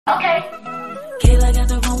Kayla got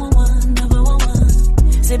the 411, number one.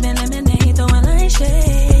 Sipping lemonade, throwing like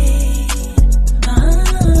shade.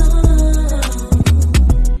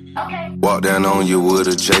 Walk down on you with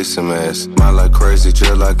a Jason mask. Mind like crazy,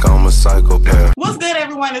 just like I'm a psychopath. What's good,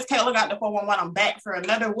 everyone? It's Kayla got the 411. I'm back for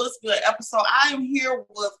another What's Good episode. I am here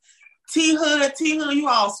with T Hood. T Hood, you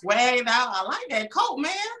all swagged out. I like that coat,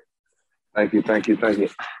 man. Thank you.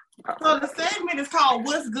 So the segment is called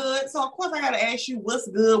What's Good. So of course I gotta ask you what's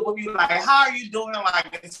good with you. Like, how are you doing,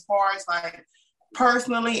 like, as far as like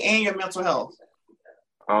personally and your mental health?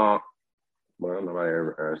 Well, nobody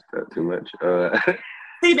ever asked that too much.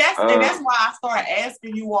 See, that's why I started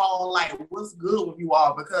asking you all, like, what's good with you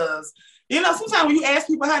all, because sometimes when you ask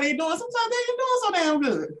people how they doing, sometimes they ain't doing so damn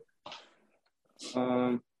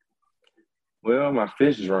good. Well, my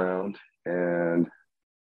fish drowned, and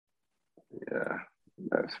yeah,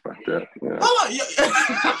 that's fucked up. Yeah. Hold on,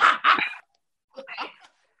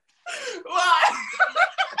 what?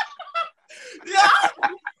 Yeah,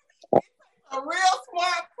 a real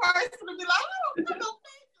smart person to be like, I don't know.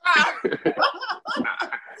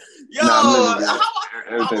 Yo, how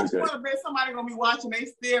much want to bet somebody gonna be watching? They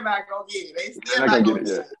still not gonna get it. They still not gonna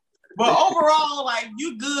get it. But overall, like,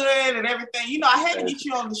 you good and everything. I had to get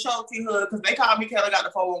you on the show, T Hood, because they called me Kayla got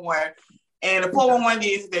the 411. And the 411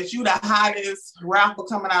 is that you the hottest rapper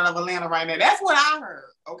coming out of Atlanta right now. That's what I heard.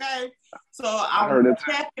 Okay, so I'm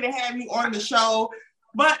happy to have you on the show.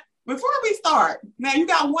 But before we start, now you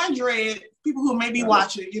got one dread. People who may be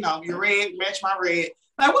watching, your red match my red.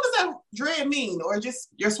 Like, what does that dread mean, or just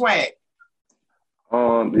your swag?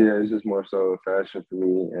 Yeah, it's just more so fashion for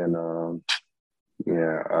me, and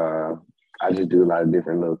I just do a lot of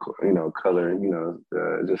different little, color,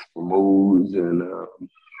 just for moods and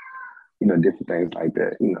different things like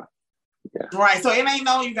that, Yeah. Right. So it ain't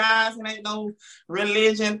no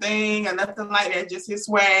religion thing or nothing like that. Just his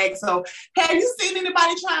swag. So have you seen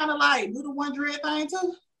anybody trying to like do the one dread thing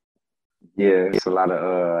too? Yeah, it's a lot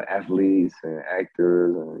of athletes and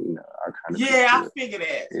actors and all kind of. Yeah, I figured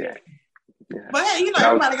that. Yeah. But hey,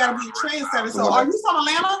 everybody got to be a trendsetter. So are you from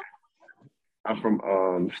Atlanta? I'm from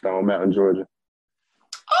Stone Mountain, Georgia.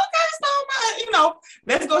 Okay, Stone Mountain.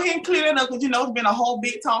 Let's go ahead and clear it up because it's been a whole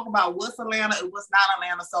big talk about what's Atlanta and what's not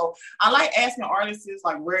Atlanta. So I like asking artists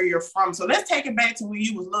like where you're from. So let's take it back to when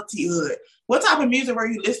you was Lil T Hood. What type of music were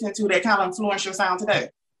you listening to that kind of influenced your sound today?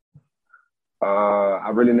 I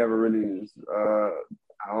really never really, I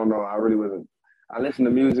don't know, I really wasn't, I listened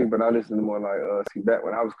to music, but I listened to more like, see, back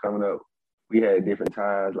when I was coming up, we had different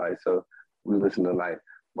times, like, so we listened to like,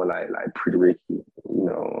 more like Pretty Ricky,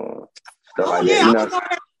 stuff like that,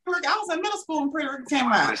 I was in middle school when Pretty Ricky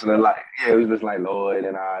came out. We was listening like Lloyd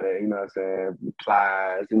and all that, you know what I'm saying,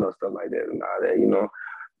 Plies, stuff like that and all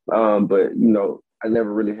that, but, I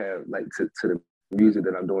never really had, like, to the music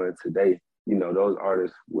that I'm doing today. Those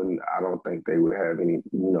artists I don't think they would have any,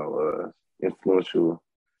 influential,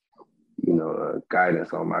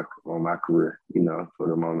 guidance on my career, for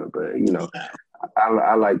the moment. But,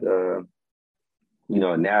 I like,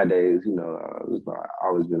 nowadays, I've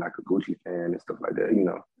always been like a Gucci fan and stuff like that,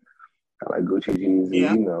 I like Gucci,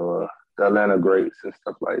 Jeezy, the Atlanta greats and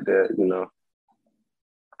stuff like that,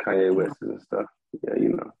 Kanye West and stuff. Yeah,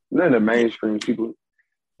 they're the mainstream people.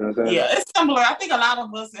 Yeah, it's similar. I think a lot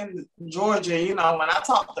of us in Georgia, when I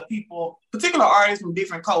talk to people, particular artists from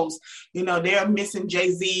different coasts, they're missing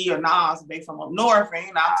Jay-Z or Nas. They from up north,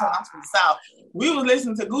 and I'm from the South. We was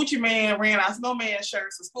listening to Gucci Mane wearing our snowman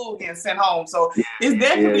shirts to school getting sent home. So it's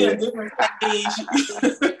definitely a different stage.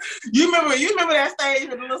 you remember that stage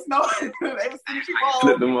with the little snow? They was sending people home.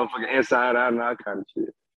 Flip the motherfucker inside out and all kind of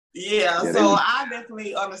shit. Yeah, so I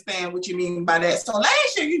definitely understand what you mean by that. So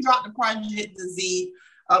last year you dropped the project The Z.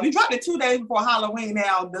 You dropped it 2 days before Halloween.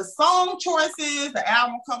 Now, the song choices, the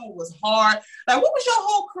album cover was hard. Like, what was your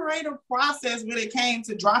whole creative process when it came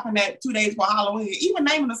to dropping that 2 days before Halloween, even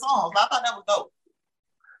naming the songs? I thought that was dope.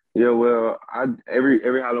 Yeah, well,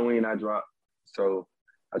 every Halloween I drop, so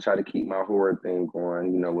I try to keep my horror thing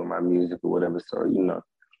going, with my music or whatever. So,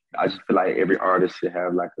 I just feel like every artist should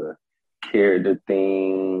have like a character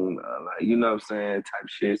theme, like, what I'm saying, type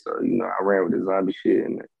shit. So, I ran with the zombie shit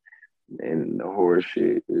and the horror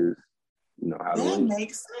shit is, Halloween. That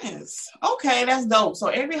makes sense. Okay, that's dope. So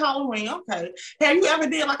every Halloween, okay. Have you ever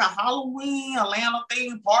did like a Halloween Atlanta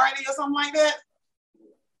themed party or something like that?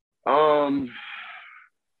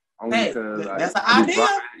 That's an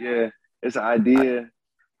idea. It's an idea.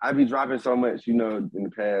 I be dropping so much, in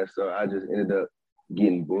the past, so I just ended up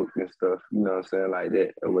getting booked and stuff, like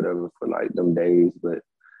that or whatever for like them days. But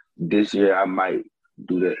this year I might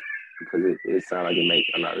do that because it sounds like it makes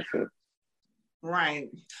a lot of sense. Right.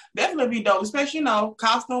 Definitely be dope, especially,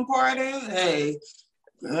 costume parties. Hey.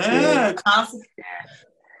 Yeah, concert.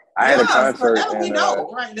 I had a concert. So that'll be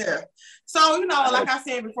dope right there. So, like I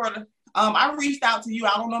said before, I reached out to you.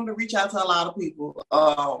 I don't normally reach out to a lot of people.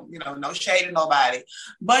 No shade to nobody.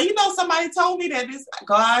 But somebody told me that this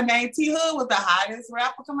guy named T Hood was the hottest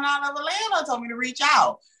rapper coming out of Atlanta. Told me to reach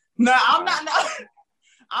out. No, I'm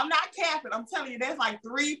not capping. I'm telling you, there's like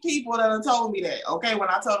 3 people that have told me that. Okay, when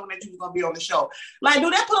I told them that you was gonna be on the show. Like, do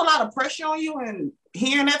that put a lot of pressure on you and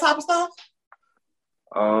hearing that type of stuff?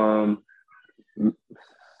 Not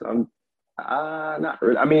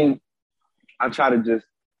really. I mean, I try to just,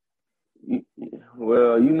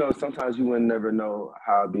 sometimes you wouldn't never know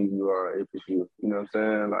how big you are if it's you. You know what I'm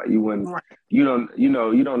saying? Like you wouldn't, right. You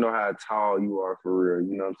don't know how tall you are for real.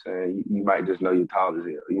 You know what I'm saying? You might just know you're tall as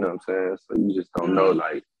hell. You know what I'm saying? So you just don't know,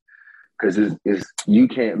 like, because it's you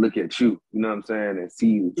can't look at you. You know what I'm saying? And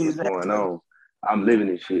see what's going on. I'm living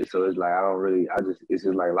this shit, so it's like it's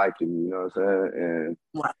just like life to me. You know what I'm saying? And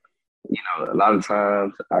right. A lot of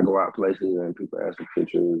times I go out places and people ask for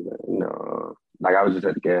pictures. And, like I was just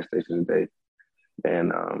at the gas station today,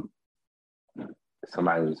 and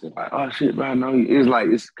somebody was just like, "Oh shit, bro, I know you."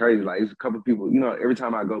 It's crazy. Like it's a couple of people. Every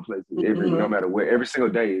time I go places, no matter where, every single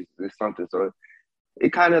day is something. So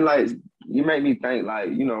it kind of like you make me think like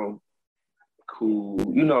cool.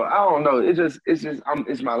 I don't know.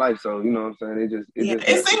 It's my life. So you know what I'm saying.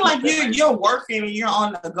 It seems like you're working and you're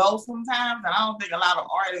on the go sometimes, and I don't think a lot of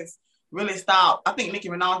artists really stop. I think Nicki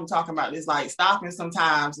Minaj was talking about this, like stopping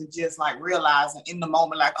sometimes and just like realizing in the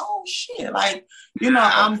moment, like, oh shit, like,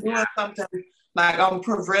 I'm doing something, like I'm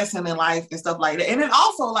progressing in life and stuff like that. And then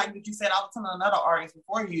also, like what you said, I was telling another artist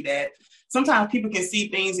before you that sometimes people can see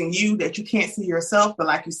things in you that you can't see yourself. But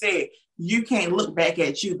like you said, you can't look back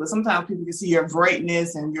at you, but sometimes people can see your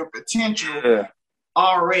greatness and your potential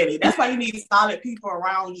already. That's why you need solid people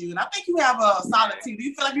around you. And I think you have a solid team. Do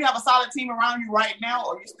you feel like you have a solid team around you right now,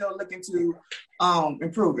 or are you still looking to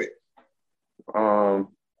improve it? Well,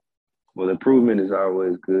 improvement is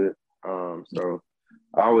always good. So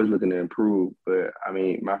I'm always looking to improve. But I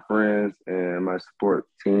mean, my friends and my support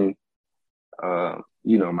team, my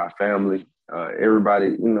family,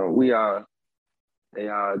 everybody, they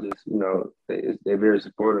are just, they're very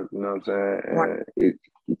supportive, you know what I'm saying? And it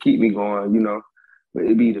keep me going, but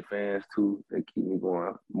it be the fans too that keep me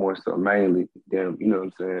going more so, mainly them, you know what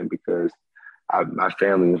I'm saying? Because my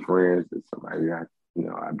family and friends is somebody I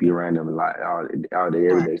be around them a lot all day,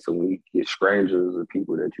 every day. So when you get strangers or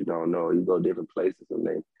people that you don't know, you go different places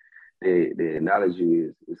and they acknowledge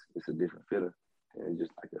you, it's a different feeling. And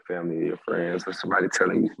just like your family or your friends or somebody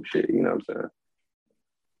telling you some shit, you know what I'm saying?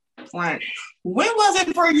 Right. When was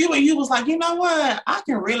it for you and you was like, you know what, I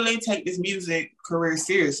can really take this music career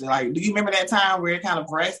seriously? Like, do you remember that time where it kind of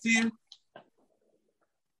pressed you?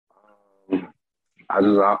 I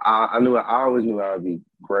always knew I would be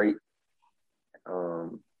great.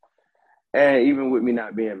 And even with me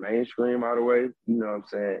not being mainstream all the way, you know what I'm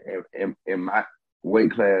saying, in my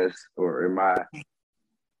weight class or in my,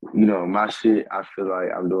 my shit, I feel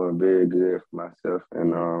like I'm doing very good for myself.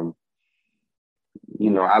 And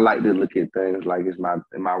I like to look at things like it's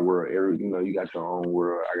in my world. You got your own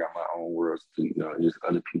world. I got my own world too. Just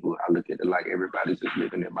other people. I look at it like everybody's just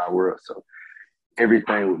living in my world. So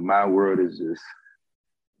everything with my world is just,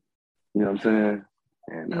 you know what I'm saying?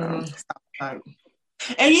 And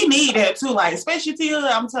and you need that too. Like, especially Tia,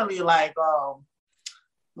 I'm telling you, like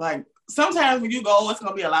sometimes when you go, it's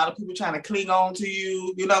gonna be a lot of people trying to cling on to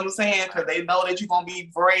you. You know what I'm saying? Because they know that you're gonna be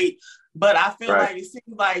great. But I feel like it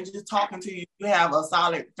seems like just talking to you, you have a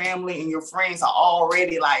solid family and your friends are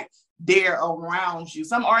already like there around you.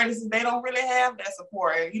 Some artists, they don't really have that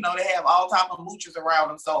support. And, they have all type of moochers around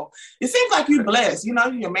them. So it seems like you're blessed.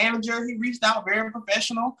 Your manager, he reached out, very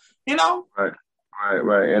professional, Right.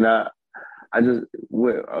 And I just,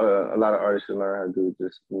 what a lot of artists should learn how to do,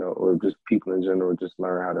 just, or just people in general, just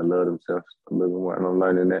learn how to love themselves a little more. And I'm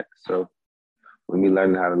learning that. So with me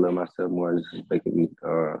learning how to love myself more, it's just making me,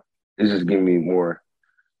 it's just giving me more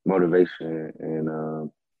motivation and,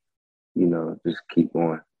 just keep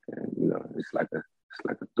going. And, it's like a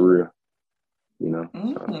thrill, So.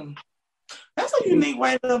 That's a unique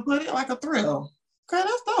way to put it, like a thrill. Okay,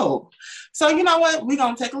 that's dope. So you know what? We're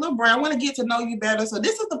going to take a little break. I want to get to know you better. So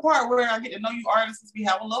this is the part where I get to know you artists. We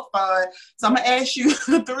have a little fun. So I'm going to ask you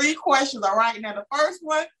 3 questions, all right? Now, the first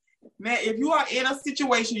one, man, if you are in a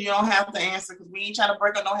situation, you don't have to answer because we ain't trying to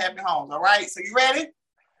break up no happy homes, all right? So you ready?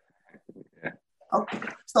 Yeah. Okay.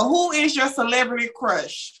 So who is your celebrity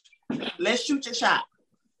crush? Let's shoot your shot.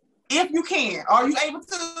 If you can. Are you able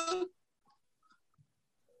to?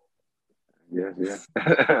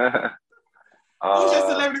 Yeah. Who's your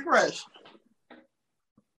celebrity crush?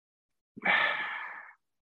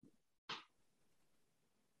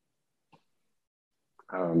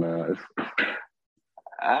 I don't know.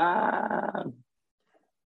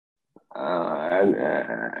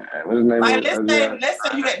 What's his name? Like, let's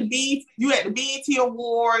say you at the BET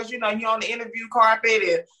Awards. You know, you're on the interview carpet,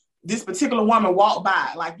 and this particular woman walked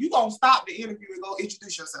by. Like, you gonna stop the interview and go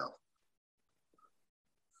introduce yourself?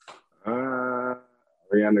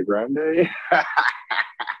 Ariana Grande. Ariana?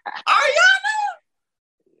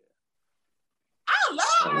 I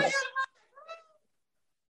love Ariana.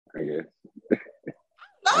 I guess.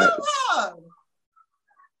 Love her.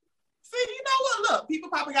 See, you know what? Look, people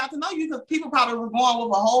probably got to know you because people probably were going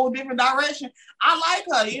with a whole different direction. I like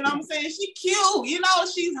her. You know what I'm saying? She cute. You know,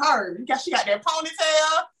 she's her. She got that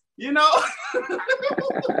ponytail. You know.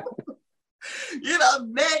 You know.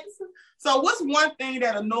 Next. So, what's one thing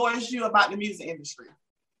that annoys you about the music industry?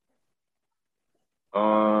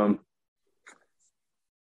 I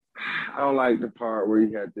don't like the part where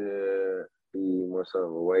you had to be more sort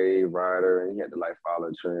of a wave rider and you had to like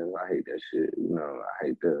follow trends. I hate that shit. You know,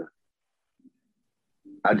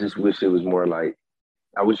 I just wish it was more like,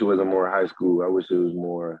 I wish it wasn't more high school. I wish it was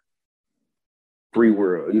more free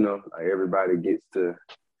world, you know, like everybody gets to,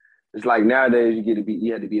 it's like nowadays you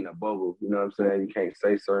had to be in a bubble, you know what I'm saying? You can't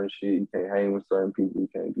say certain shit, you can't hang with certain people, you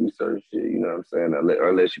can't do certain shit, you know what I'm saying?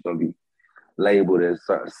 Unless you're gonna be labeled as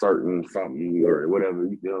certain something or whatever,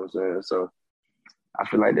 you know what I'm saying? So I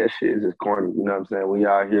feel like that shit is just corny, you know what I'm saying? We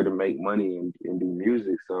are here to make money and do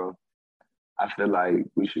music, so I feel like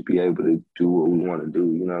we should be able to do what we want to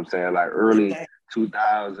do, you know what I'm saying? Like early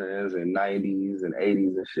 2000s and 90s and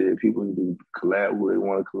 80s and shit, people do collab with,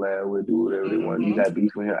 want to collab with, do whatever they want. You got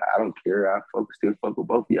beef with him, I don't care. I still fuck with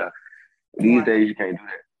both of y'all. These days you can't do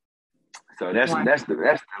that. So that's the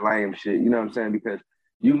lame shit, you know what I'm saying? Because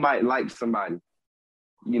you might like somebody,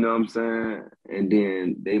 you know what I'm saying? And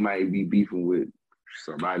then they might be beefing with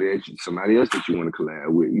somebody else that you want to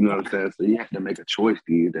collab with, you know what I'm saying? So you have to make a choice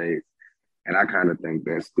these days. And I kind of think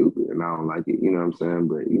that's stupid, and I don't like it. You know what I'm saying?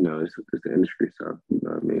 But you know, it's the industry, so you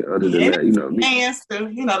know what I mean. Other than that, you know, fans too.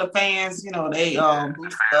 You know, the fans. You know, they they be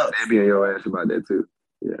on your ass about that too.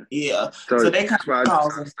 Yeah. Yeah. So they kind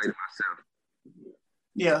of stay to myself.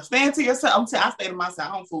 Yeah, staying to yourself. I stay to myself.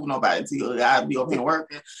 I don't fool nobody till I be over here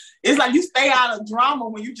working. It's like you stay out of drama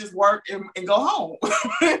when you just work and go home.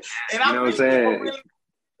 And you know what I'm saying?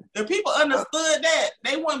 If people understood that,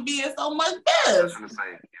 they wouldn't be in so much better. If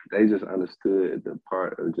they just understood the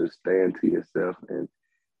part of just staying to yourself and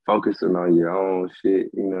focusing on your own shit,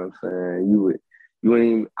 you know what I'm saying? You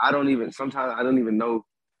wouldn't sometimes I don't even know,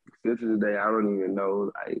 still to this day, I don't even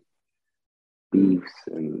know, like, beefs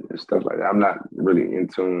and stuff like that. I'm not really in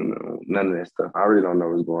tune on none of that stuff. I really don't know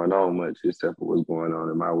what's going on much, except for what's going on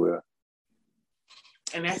in my world.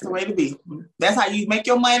 And that's the way to be. That's how you make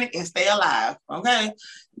your money and stay alive. Okay.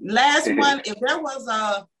 Last one. If there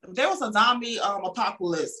was a zombie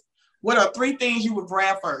apocalypse, what are 3 things you would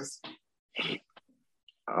grab first?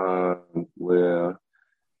 Well,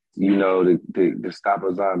 you know, to stop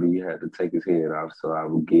a zombie, you had to take his head off. So I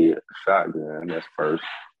would get a shotgun. That's first.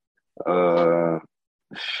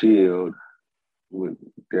 Shield would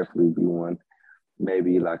definitely be one.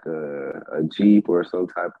 Maybe like a Jeep or some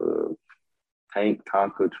type of tank,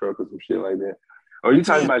 Tonka truck or some shit like that. Or you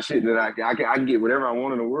talking about shit that I can get whatever I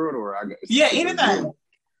want in the world, or I got anything.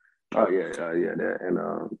 Oh yeah, that and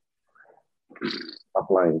a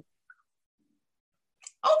plane.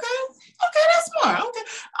 Okay, that's smart. Okay,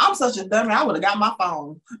 I'm such a dummy. I would have got my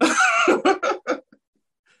phone.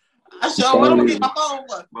 I sure would have get my phone.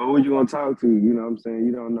 But who you gonna talk to? You know what I'm saying?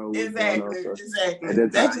 You don't know what's exactly. Going on, so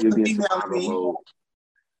at that time, you'll be in survival mode.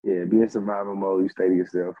 Yeah, be in survival mode. You stay to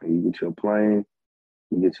yourself, and you get your plane.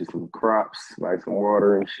 You get you some crops, like some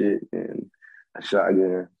water and shit, and a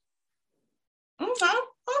shotgun. Okay.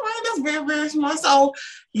 All right. That's very, very smart. So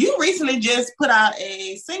you recently just put out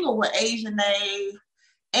a single with Asian A.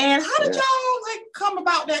 And how did y'all come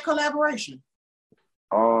about that collaboration?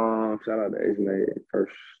 Shout out to Asian A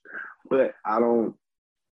first. But I don't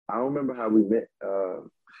remember how we met.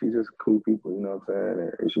 She's just cool people, you know what I'm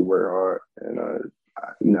saying? And she worked hard. And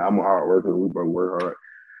you know, I'm a hard worker. We both work hard.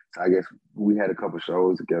 I guess we had a couple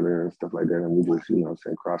shows together and stuff like that, and we just, you know,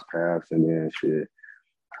 cross paths, and then shit.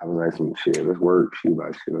 I was like, shit, let's work. She was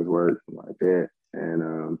like, shit, let's work, like that.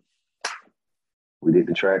 And we did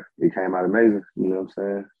the track. It came out amazing. You know what I'm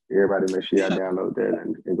saying? Everybody make sure y'all download that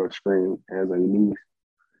and go stream Hands on Your Knees.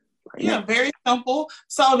 Like very simple.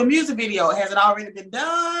 So the music video, has it already been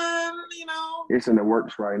done? You know, it's in the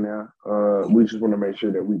works right now. We just want to make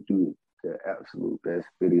sure that we do the absolute best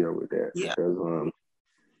video with that because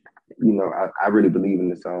you know, I really believe in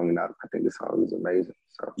the song, and I think the song is amazing.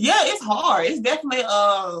 So yeah, it's hard. It's definitely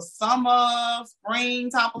a summer, spring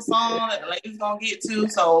type of song that the ladies gonna get to.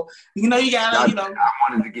 So you know, you gotta, you know. I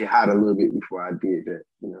wanted to get hot a little bit before I did that.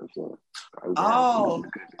 You know what I'm saying? Oh,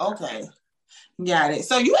 okay. Got it.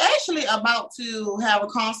 So you actually about to have a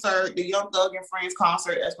concert, the Young Thug and Friends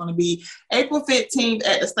concert that's going to be April 15th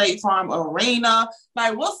at the State Farm Arena.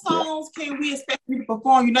 Like, what songs can we expect you to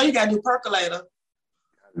perform? You know you got to do Percolator.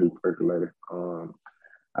 I do Percolator.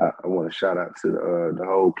 I want to shout out to the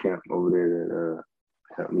whole camp over there that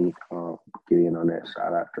helped me get in on that.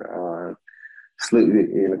 Shout out to Slick Vic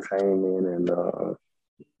Entertainment and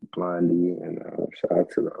Blondie, and shout out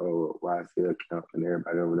to the YSL camp and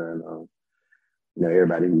everybody over there, and you know,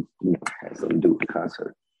 everybody who has something to do with the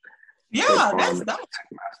concert. Yeah,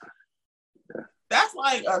 that's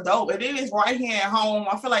like a dope. And it is right here at home.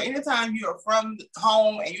 I feel like anytime you're from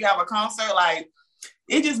home and you have a concert, like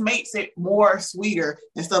it just makes it more sweeter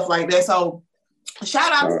and stuff like that. So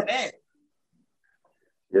shout out to that.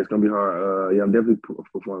 Yeah, it's gonna be hard. Yeah, I'm definitely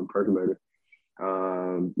performing Percolator.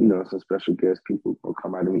 You know, some special guest people will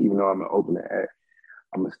come out of me. Even though I'm an opener act,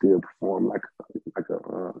 I'm gonna still perform like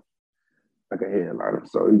a headliner.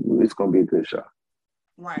 So it's gonna be a good show.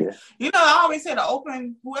 Right. Yeah. You know, I always say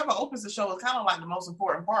whoever opens the show is kind of like the most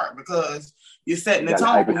important part because you're setting the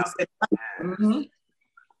tone. Mm-hmm.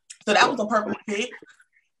 So that was a perfect pick.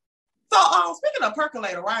 So speaking of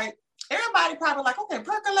Percolator, right? Everybody probably like, okay,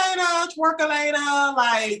 Percolator, Twerkulator,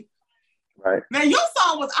 like. Right. Now your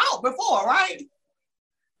song was out before, right?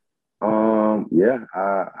 Yeah,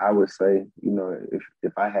 I would say, you know,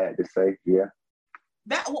 if I had to say, yeah.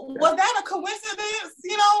 That was that a coincidence,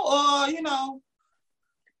 you know, or you know?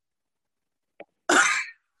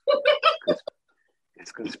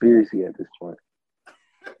 It's conspiracy at this point.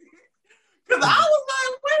 Because I was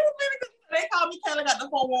like, wait a minute, they called me Kelly got the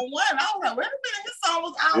 411. I was like, wait a minute, his song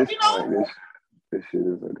was out, you know. This shit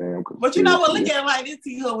is a damn conspiracy. But you know what? Look at it like this,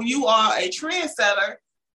 T-Hood. When you are a trendsetter,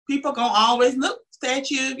 people gonna always look at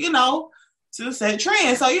you, you know, to set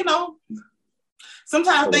trends. So you know,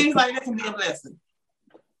 sometimes things like that can be a blessing.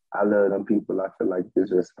 I love them people. I feel like there's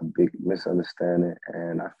just a big misunderstanding,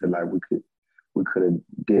 and I feel like we could have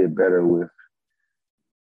did better with,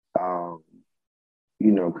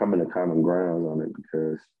 you know, coming to common grounds on it,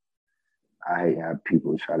 because I hate how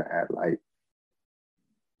people try to act like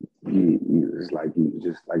it's like you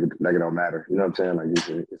just like it don't matter. You know what I'm saying? Like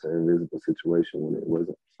it's an invisible situation when it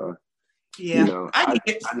wasn't. So yeah, you know, I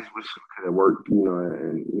just wish it could have worked, you know,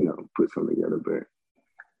 and you know, put something together, but.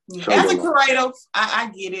 Yeah. As a creative,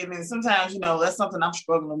 I get it, and sometimes, you know, that's something I'm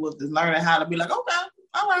struggling with, is learning how to be like, okay,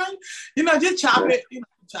 all right, you know, just chop it, you know,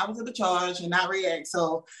 chop it to the charge and not react.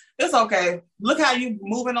 So it's okay. Look how you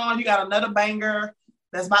moving on. You got another banger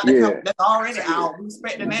that's about to come, that's already out. We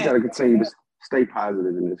expecting that. You gotta continue to stay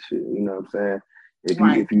positive in this shit. You know what I'm saying?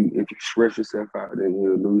 If you stress yourself out, then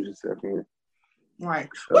you'll lose yourself in. Right.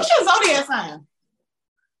 So, what's your zodiac sign?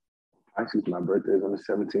 Actually, my birthday is on the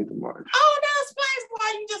 17th of March. Oh, that explains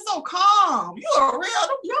why you just so calm.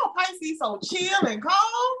 You're Pisces, so chill and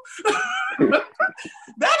calm.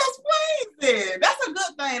 That explains it. That's a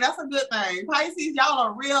good thing. That's a good thing. Pisces, y'all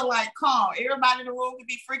are real, like, calm. Everybody in the room could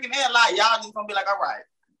be freaking out like y'all just gonna be like, all right.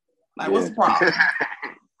 Like, what's the problem?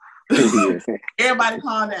 Everybody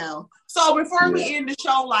calm down. So before we end the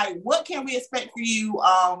show, like, what can we expect for you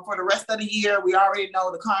for the rest of the year? We already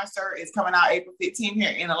know the concert is coming out April 15th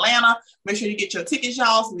here in Atlanta. Make sure you get your tickets,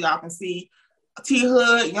 y'all, so y'all can see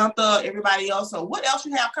T-Hood, Young Thug, everybody else. So what else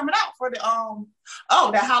you have coming out for the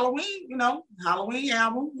the Halloween, you know, Halloween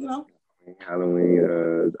album, you know?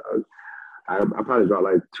 Halloween, I probably dropped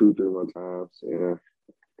like 2-3 more times.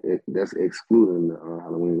 Yeah, that's excluding the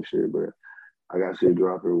Halloween shit, but I got shit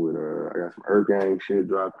dropping with I got some Earth Gang shit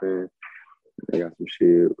dropping. I got some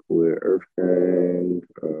shit with Earth Gang,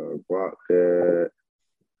 Brockcat,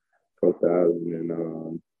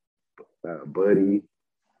 4000, and Buddy,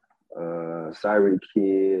 Siren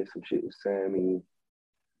Kid, some shit with Sammy,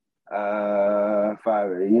 5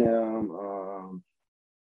 a.m.,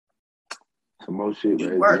 some more shit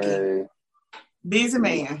with AJ. Busy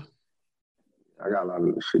man. I got a lot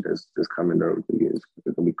of shit that's coming though. It's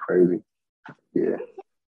gonna be crazy. Yeah.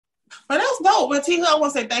 But that's dope. But T-Hood, I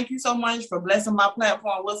want to say thank you so much for blessing my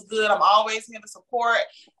platform. What's good? I'm always here to support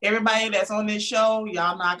everybody that's on this show.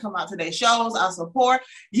 Y'all know I come out to their shows. I support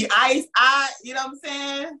you. You know what I'm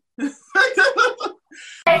saying?